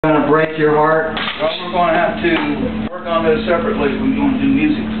Gonna break your heart? Well, we're going to have to work on this separately if we're going to do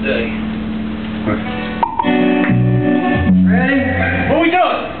music today. Ready? What are we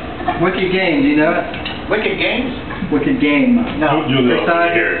doing? Wicked Game, do you know it? Wicked Games? Wicked Game. No. You'll know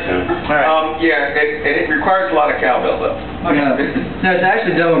Besides- it, huh? Alright. Yeah, it requires a lot of cowbell, though. No, it's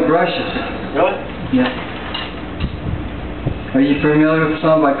actually done with brushes. Really? Yeah. Are you familiar with a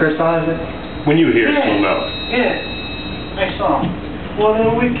song by Chris Isaak? When you hear it, Yeah. you'll know. Yeah. Nice song. What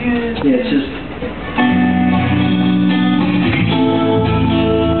a wicked... Yeah, it's just...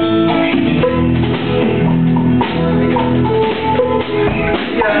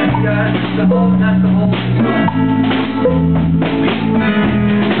 Yeah, that's the whole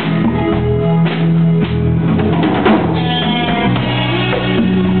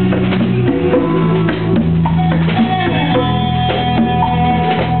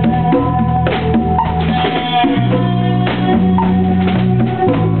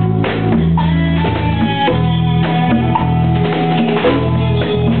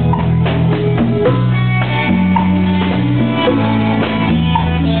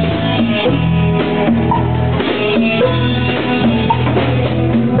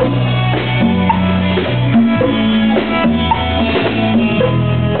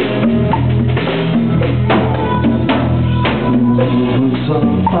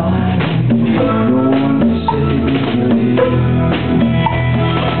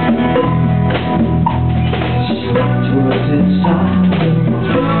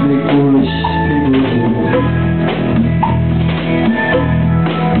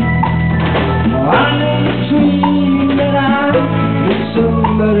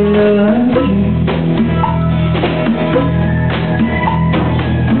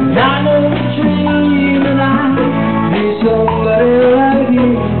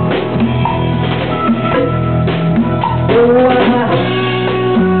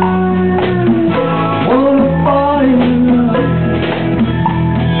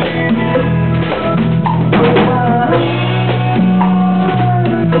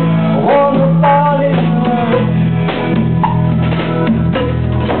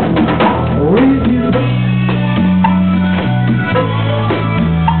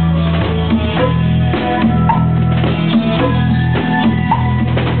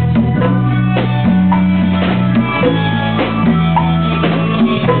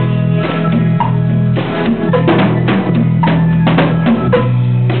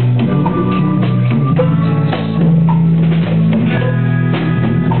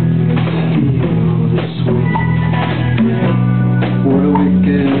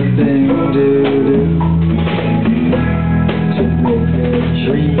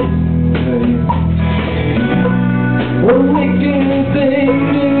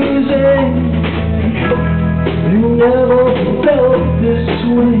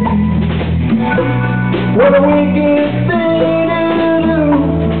What a wicked thing.